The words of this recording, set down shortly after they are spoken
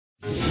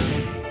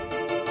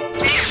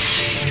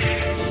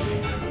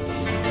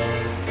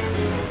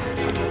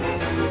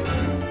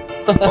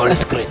All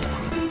is great.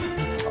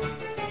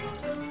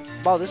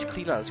 Wow, this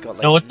cleaner has got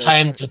like no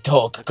time to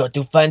talk. Got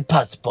to find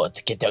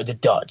passport. Get out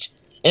of Dodge.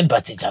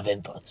 Embassies have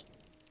input.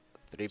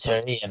 Three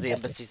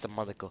embassies to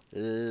Monaco.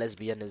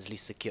 Lesbian is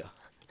least secure.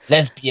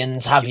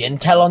 Lesbians have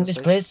intel on this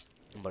place?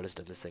 Nobody's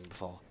done this thing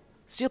before.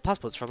 Steal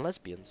passports from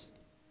lesbians.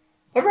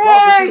 Hooray!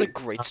 Wow, this is a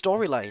great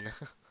storyline.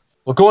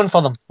 We're going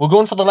for them. We're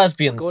going for the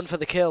lesbians. Going for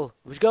the kill.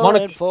 We're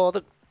going for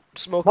the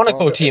smoke.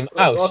 Monaco team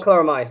out. What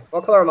colour am I?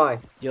 What colour am I?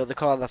 You're the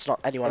colour that's not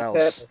anyone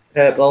else.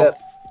 Purple.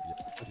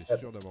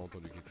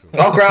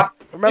 Oh crap!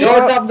 Remember?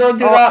 No, Tom, don't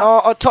do that!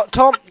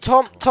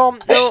 Tom,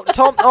 no,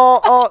 Tom,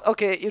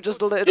 okay, you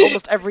just lit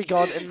almost every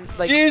god in,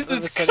 like...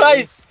 Jesus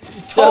Christ!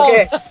 Tom!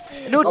 Okay.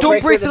 No, I'll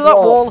don't break through that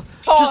wall!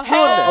 Tom, just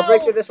run! I'll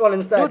break through this one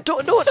instead. No,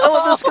 this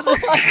Oh my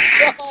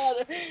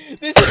god!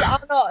 This is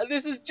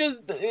this is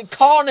just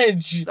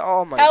carnage!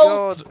 Oh my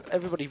Help. god,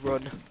 everybody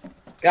run.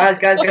 Guys,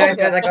 I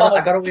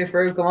got a way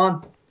through, come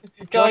on.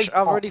 Josh, Guys,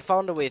 I've already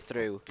found a way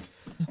through.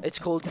 It's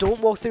called Don't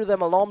Walk Through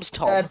Them Alarms,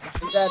 Tom. I'm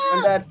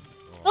dead.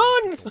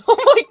 Run! Oh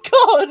my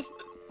god!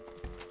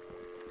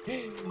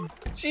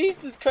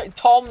 Jesus Christ,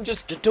 Tom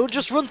just... Don't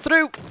just run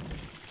through!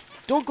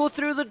 Don't go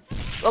through the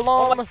Oh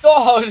alarm! my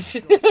god!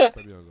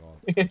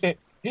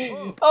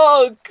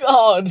 Oh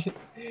god!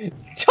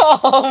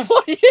 Tom,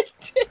 what are you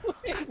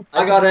doing?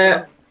 I got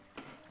it.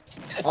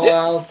 Oh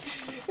well.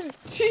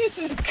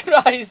 Jesus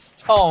Christ,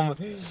 Tom!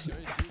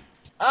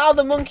 Ah,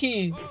 the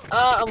monkey!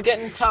 Ah, I'm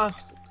getting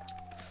attacked.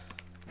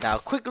 Now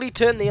quickly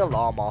turn the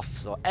alarm off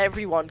so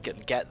everyone can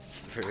get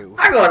through.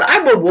 Hang on,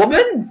 I'm a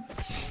woman?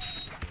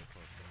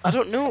 I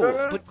don't know,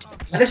 but I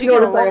you're just taking a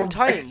noticed I long have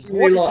time. extremely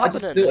What is long- I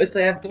just happening? noticed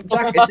I have... Oh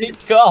Jack, my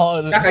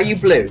god! Jack, are you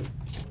blue?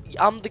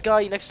 I'm the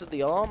guy next to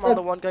the alarm. I'm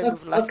the one guy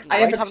moving left and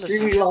I right. have Having a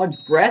extremely seizure. large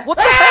breasts. What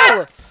the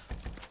hell?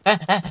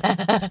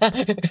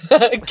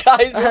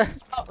 Guys,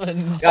 what's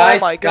happened? Guys, Oh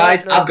my God,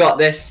 guys, no. I've got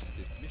this.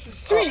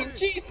 Sweet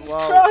Jesus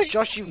Wow, Christ!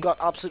 Josh, you've got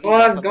absolutely Go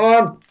on, nothing. go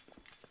on.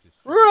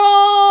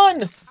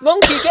 Run!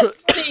 Monkey, get the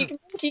money!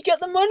 Monkey, get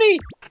the money!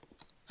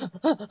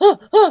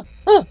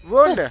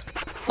 Run!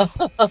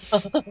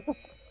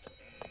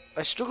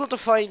 I struggle to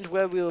find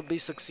where we will be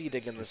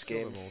succeeding in this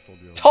game.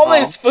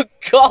 Thomas, for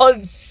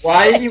God's sake!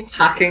 Why are you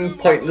hacking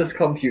pointless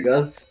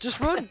computers? Just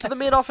run to the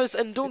main office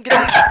and don't get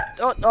any...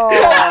 Oh, no.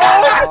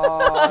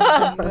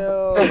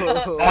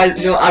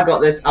 Guys, no, I got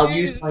this. I'll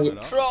use Jesus my...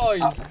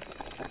 Christ!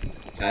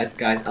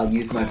 Guys, I'll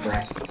use my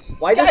breasts.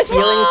 Why does Guys,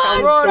 healing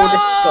sound run!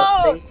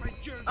 so disgusting?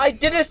 I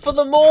did it for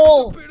the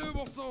mall!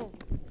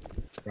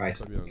 Right,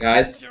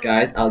 guys,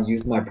 I'll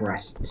use my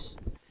breasts.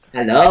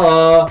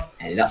 Hello!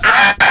 Hello!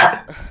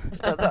 Ah!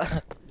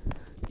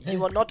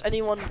 You are not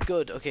anyone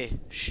good. Okay.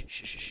 Shh.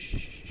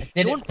 I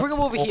did Don't it bring him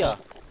over for- here.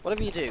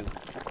 Whatever you do.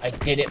 I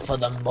did it for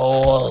the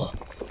mall.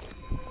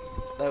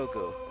 There we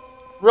go.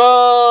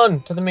 Run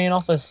to the main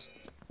office.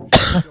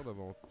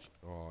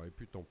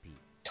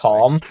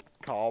 Tom,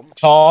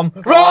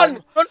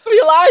 run! Run for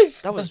your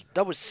life!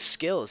 That was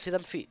skill. See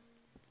them feet.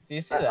 Do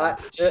you see that?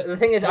 The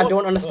thing is, I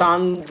don't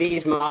understand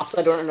these maps.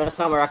 I don't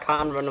understand where I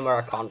can run and where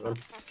I can't run.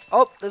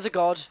 Oh, there's a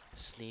god.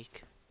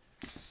 Sneak.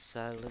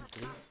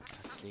 Silently.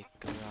 Sneak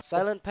around.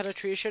 Silent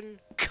penetration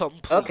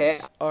complete. Okay.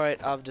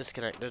 Alright, I'm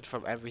disconnected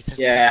from everything.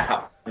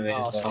 Yeah, I mean,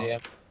 Oh, see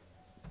him.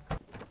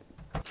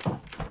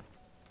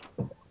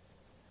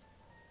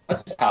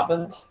 what just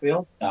happened? We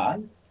all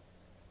died?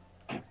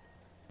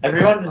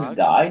 Everyone just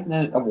died and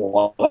then a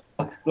wall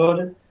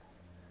exploded?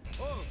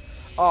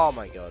 Oh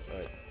my god,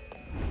 right.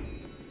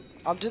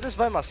 I'm doing this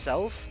by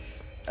myself.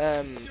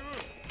 And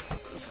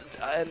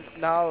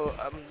now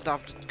I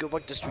have to go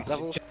back to street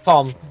level.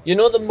 Tom, you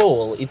know the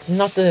mole? It's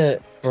not the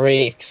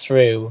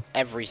breakthrough.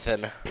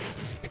 Everything.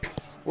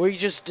 We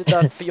just did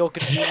that for your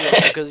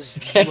convenience because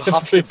you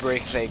have to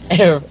break things.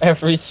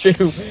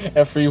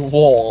 Every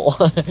wall.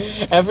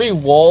 Every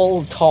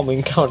wall Tom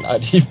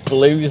encountered, he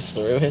blew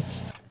through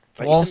it.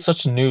 We're all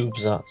such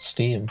noobs at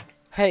Steam.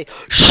 Hey,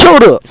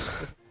 shut up!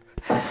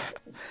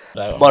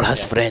 No, One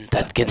has friend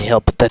that can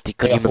help dirty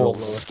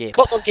criminals escape.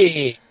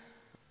 Monkey!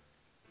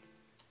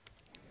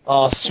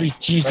 Oh, sweet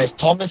Jesus,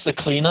 Thomas the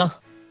cleaner.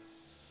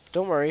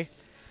 Don't worry.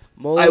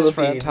 I will Mole's be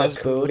friend the has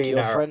boat. Your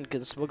cleaner. friend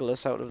can smuggle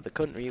us out of the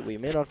country. We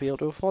may not be able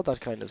to afford that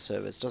kind of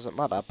service. Doesn't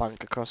matter.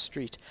 Bank across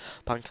street.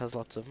 Bank has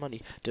lots of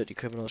money. Dirty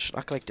criminals should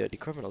act like dirty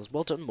criminals.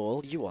 Well done,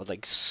 Mole. You are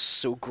like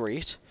so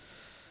great.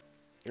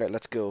 Right,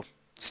 let's go.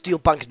 Steal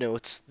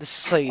banknotes.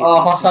 This is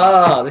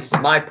Oh, this is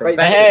my problem.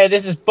 But hey,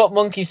 this is Butt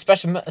Monkey's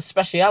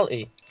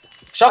speciality.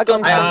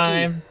 Shotgun I got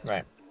time!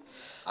 Right.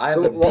 I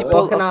So have what-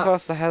 People can I-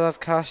 across the head of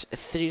cash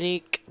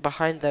sneak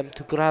behind them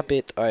to grab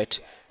it. Alright.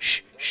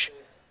 Shh, shh.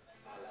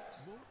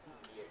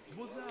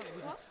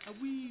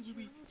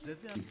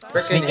 We're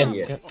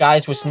sneaking.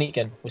 Guys, we're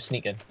sneaking. We're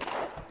sneaking.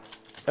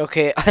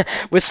 Okay,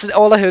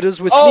 all I heard was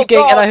we're sneaking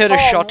and I heard a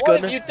Tom, shotgun.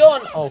 What have you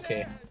done?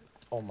 Okay.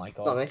 Oh my Not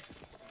god. me.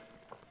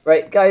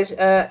 Right, guys.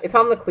 If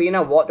I'm the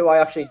cleaner, what do I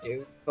actually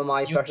do for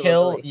my You special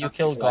kill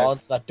ability?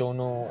 gods that don't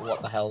know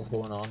what the hell's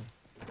going on.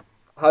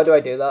 How do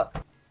I do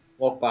that?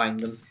 Walk behind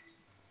them.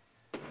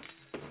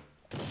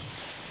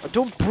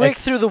 Don't break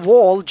through the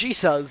wall,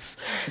 Jesus.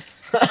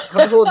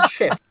 Hold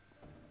shift.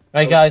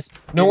 Right, guys.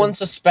 No one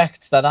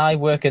suspects that I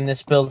work in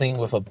this building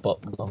with a butt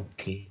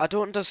monkey. I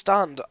don't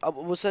understand. I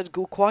was said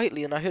go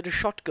quietly and I heard a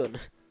shotgun.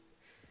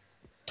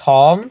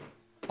 Tom,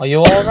 are you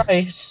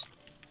alright?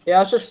 Yeah, I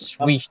was just.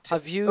 Sweet.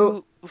 Have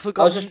you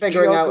forgotten I was just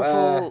figuring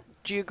out,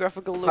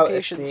 geographical how to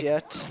locations sneak.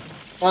 yet?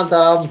 Come on,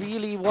 Tom.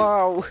 Really?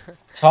 Wow.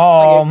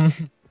 Tom.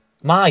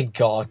 My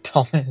God,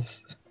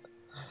 Thomas.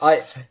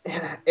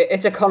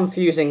 It's a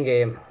confusing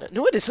game.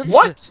 No, it isn't.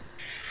 What?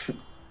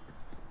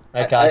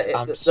 Right, guys,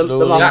 I'm The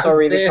slowly, maps are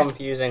really Yeah.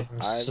 confusing.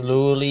 I'm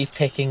slowly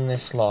picking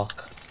this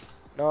lock.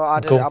 No, I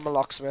did. Go. I'm a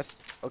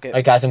locksmith. Okay.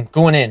 Right, guys, I'm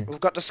going in. We've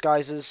got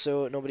disguises,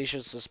 so nobody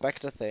should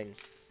suspect a thing.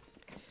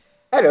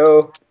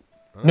 Hello.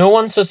 No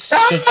one should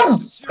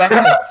suspect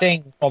a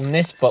thing from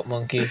this butt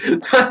monkey.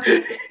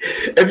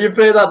 If you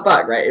play that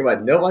back, right, he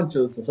went, no one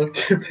chose the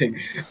subject thing.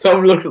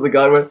 Tom looks at the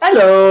guy and went,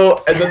 hello!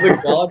 And then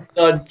the guard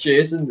started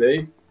chasing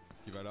me.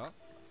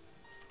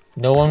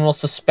 No one will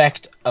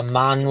suspect a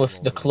man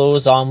with the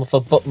clothes on with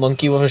a butt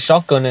monkey with a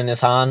shotgun in his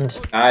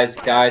hand. Guys,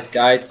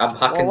 I'm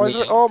hacking What was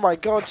the... it? Oh my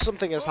God,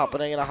 something is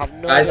happening, and I have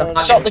no Guys, idea. I'm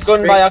Shot the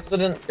gun by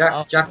accident.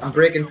 Jack, I'm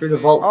breaking through the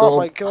vault Oh door.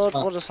 my God,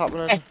 what is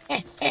happening?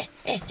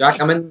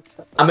 Jack,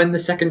 I'm in the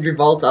secondary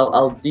vault.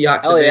 I'll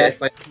deactivate Oh, yeah.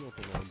 if I...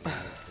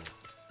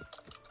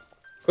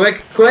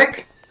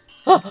 Quick!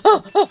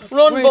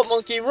 Run, Wait. butt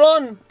monkey,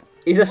 run!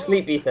 He's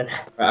asleep, Ethan.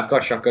 Right, I've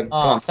got shotgun. Come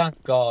Oh, on,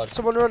 thank God.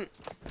 Someone run!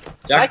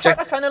 My Jack.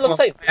 character kind of looks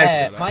like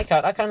come on. my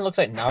character kind of looks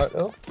like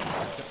Naruto.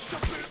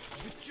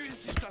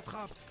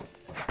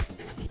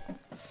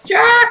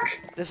 Jack!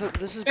 This is. Take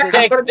basically one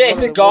Take this,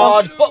 of the-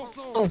 God! Butt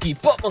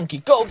monkey,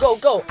 go!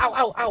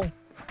 Ow! I don't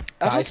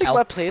Guys, think help.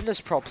 we're playing this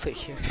properly.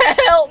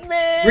 Help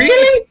me!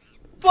 Really?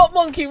 Butt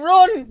monkey,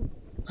 run!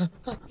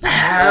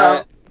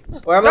 Help!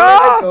 Where am No! I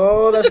gonna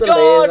go? There's There's a the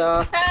god!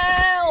 laser.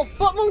 Help!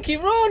 Butt monkey,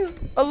 run!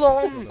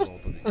 Alone.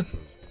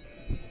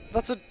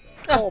 That's a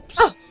corpse.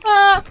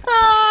 Ah, ah,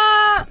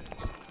 ah.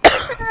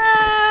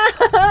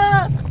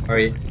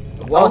 Hurry.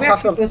 I'll What are we attack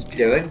actually them. supposed to be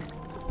doing?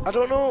 I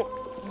don't know.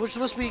 We're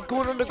supposed to be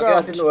going Okay, that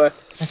underground. didn't work.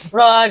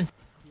 Run!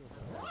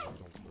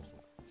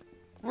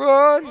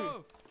 Run!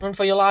 Run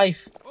for your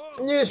life.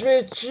 News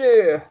me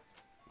cheer.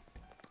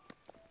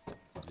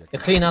 The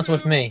cleaner's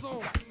with me.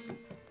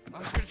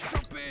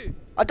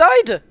 I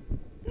died.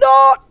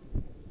 No.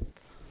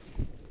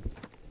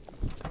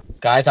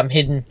 Guys, I'm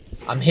hidden.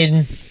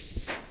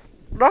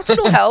 That's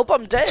no help.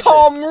 I'm dead.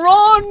 Tom,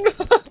 run!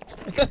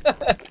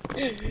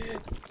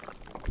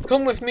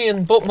 Come with me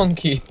and butt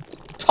monkey.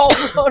 Tom,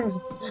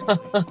 run!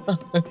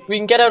 We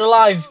can get out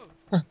alive.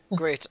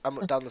 Great.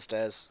 I'm down the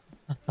stairs.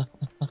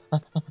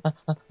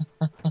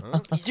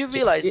 You do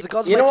realise the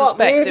gods You might know what,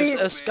 suspect maybe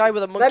if a guy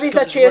with a monkey Maybe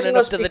they're comes chasing running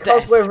us up to the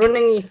because desk. we're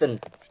running, Ethan.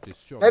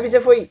 Maybe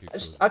if we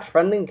just act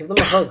friendly and give them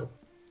a hug.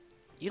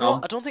 You know,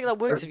 what? I don't think that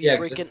works if you Yeah,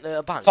 break into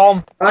a bank.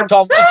 Tom, just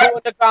go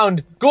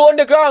underground. Go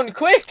underground,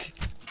 quick!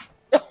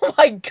 Oh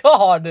my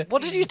God!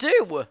 What did you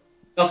do?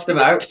 Stuffed You him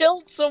just out.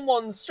 killed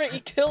someone straight. You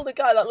killed a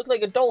guy that looked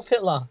like Adolf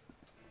Hitler.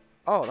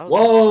 Oh, that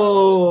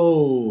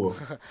was.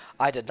 Whoa!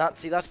 I did not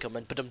see that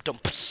coming. But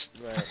right.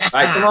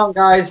 Right, come on,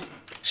 guys.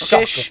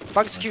 Okay, Shotgun.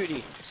 bank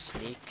security.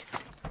 Sneak.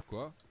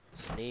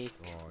 Sneak.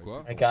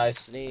 Hey guys,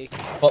 Sneak.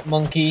 butt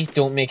monkey,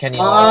 don't make any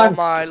Come noise. on. Oh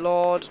my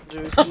lord.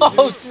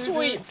 Oh,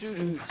 sweet.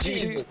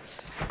 Jesus.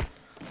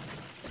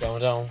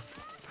 Down.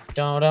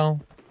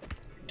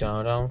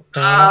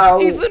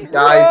 Ow! Ethan,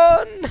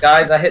 Guys, run!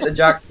 guys, I hit the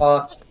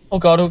jackpot. Oh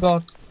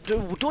God.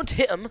 Don't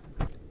hit him.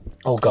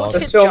 Oh God.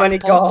 There's Hit so many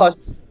jackpots.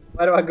 gods.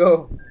 Where do I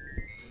go?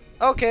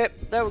 Okay,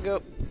 there we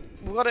go.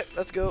 We got it.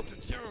 Let's go.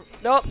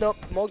 No,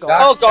 more Jack-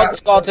 gods. Oh God, there's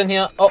gods in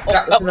here.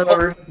 Jack, there's another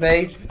room with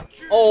me.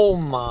 Oh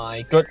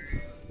my good.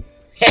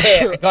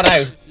 I got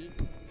out.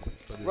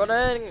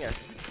 Running.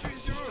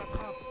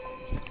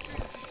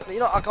 You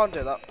know, I can't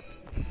do that.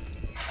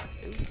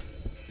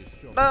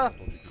 Nah.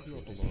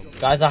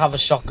 Guys, I have a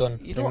shotgun.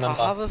 You know,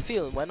 remember? I have a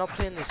feeling we're not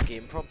playing this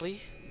game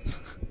properly.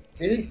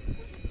 Really?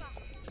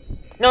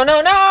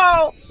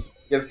 No!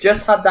 You've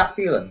just had that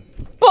feeling.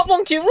 Butt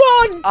monkey,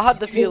 run! I had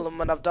the feeling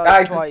when I've done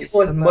Guys, it twice, people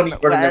with and money then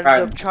running I ended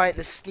around. up trying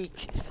to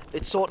sneak.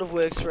 It sort of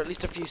works for at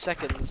least a few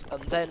seconds,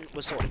 and then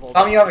we're sort of all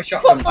Tom, you have a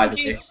shotgun Butt by the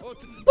way. monkeys!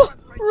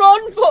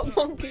 Run, butt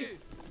monkey!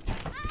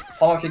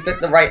 Tom, if you click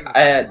the right,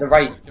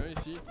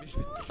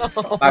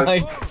 Oh Mouse. my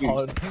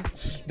God.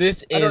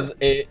 This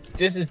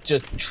is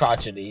just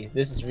tragedy.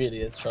 This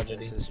really is tragedy.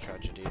 This is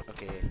tragedy.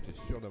 Okay.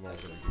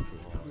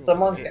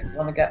 Someone Okay.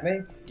 wanna get me?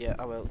 Yeah,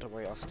 I will. Don't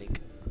worry, I'll sneak.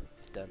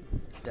 Dun.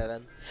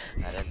 Dun.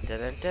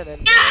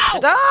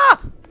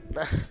 Ah!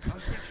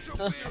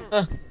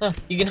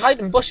 You can hide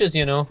in bushes,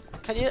 you know.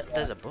 Can you?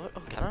 There's a bush.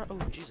 Oh, can I? Oh,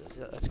 Jesus.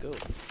 Yeah, let's go.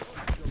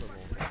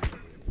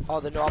 Oh,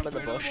 they know I'm in the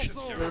bush.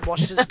 The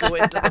bushes go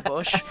into the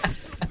bush.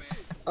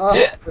 Oh,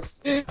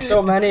 there's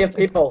so many of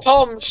people.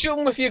 Tom, shoot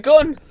him with your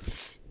gun.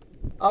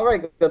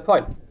 Alright, good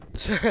point.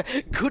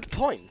 Good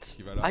point.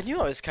 I knew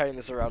I was carrying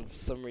this around for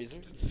some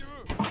reason.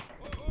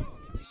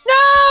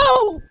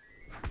 No!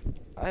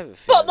 have a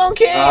Butt feeling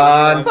monkey!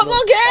 Butt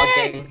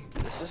monkey!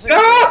 this isn't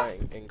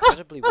going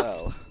incredibly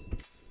well.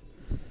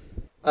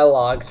 I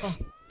logged.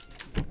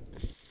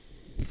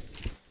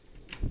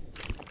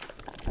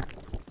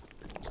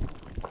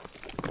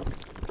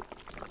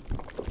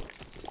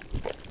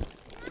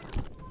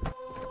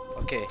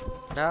 Okay,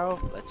 now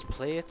let's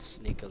play it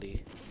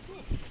sneakily.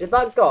 Did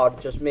that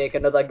god just make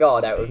another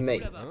god out of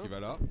me?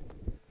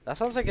 That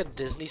sounds like a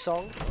Disney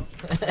song.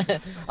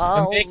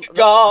 Make a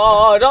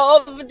god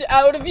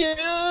out of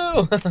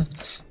you!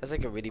 That's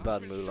like a really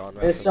bad Mulan Is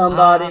reference.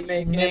 somebody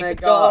making a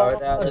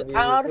god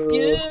out of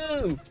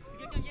you?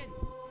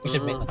 We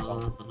should make that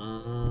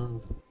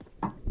song.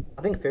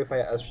 I think Foo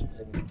Fighters should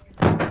sing.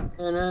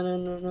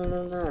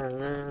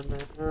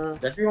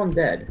 Is everyone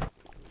dead?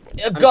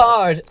 A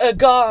guard of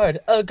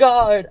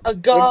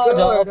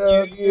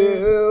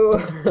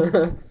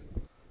you.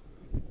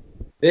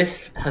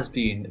 This has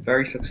been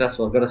very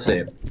successful, I've got to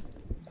say.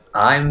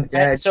 I'm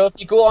dead. So if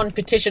you go on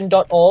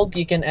petition.org,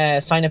 you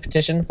can sign a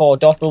petition for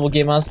Global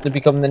Gamers to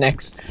become the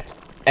next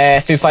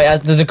Foo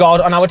Fighters. There's a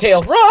god on our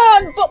tail.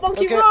 Run! Butt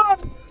monkey, Okay. run!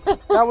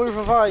 Now we've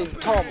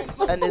revived Tom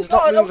and is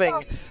not moving.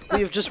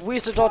 We have just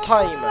wasted our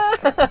time.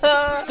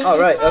 Oh,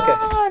 right,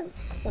 okay.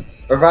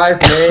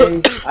 Revive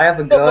me! I have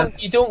a Butt gun.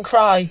 monkey, don't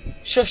cry.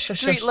 Shush,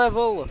 shush, Street shush.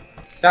 level.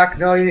 Jack,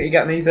 no, you need to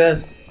get me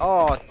first.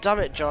 Oh, damn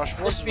it, Josh.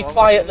 What's Just be wrong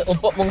quiet, with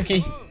little butt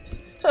monkey.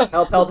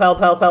 Help, help, help,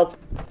 help, help.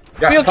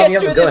 Jack, We'll Tommy,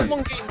 get you have through a this, gun.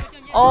 monkey. you?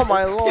 Oh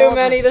my lord. Too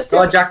many, there's too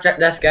Oh, Jack,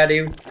 let's get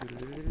him.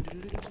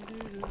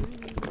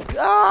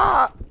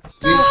 Ah!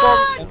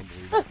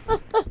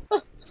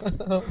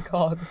 Oh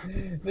god,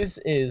 this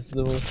is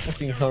the most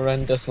fucking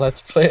horrendous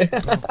let's play.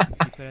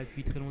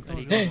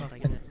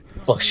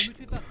 Bush.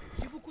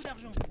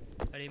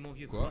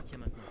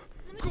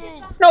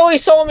 No, he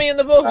saw me in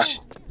the bush.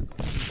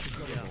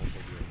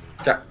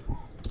 Jack.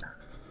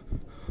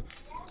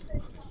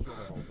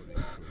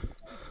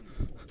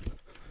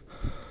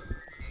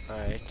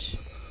 Alright.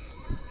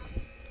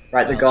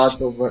 Right, the guards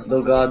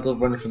will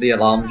run for the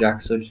alarm,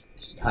 Jack, so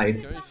just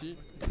hide.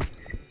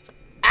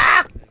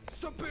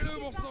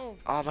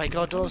 Oh my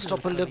god, don't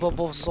stop a little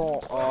boson.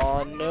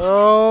 Oh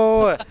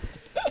no!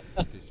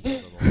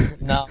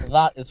 Now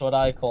that is what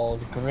I call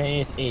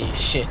great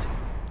shit.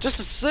 Just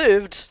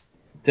served.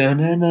 No,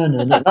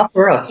 not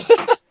for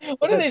us.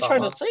 What are they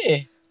trying to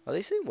say? Are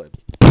they saying we're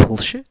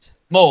bullshit?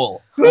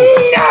 Mole.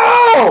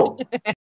 No!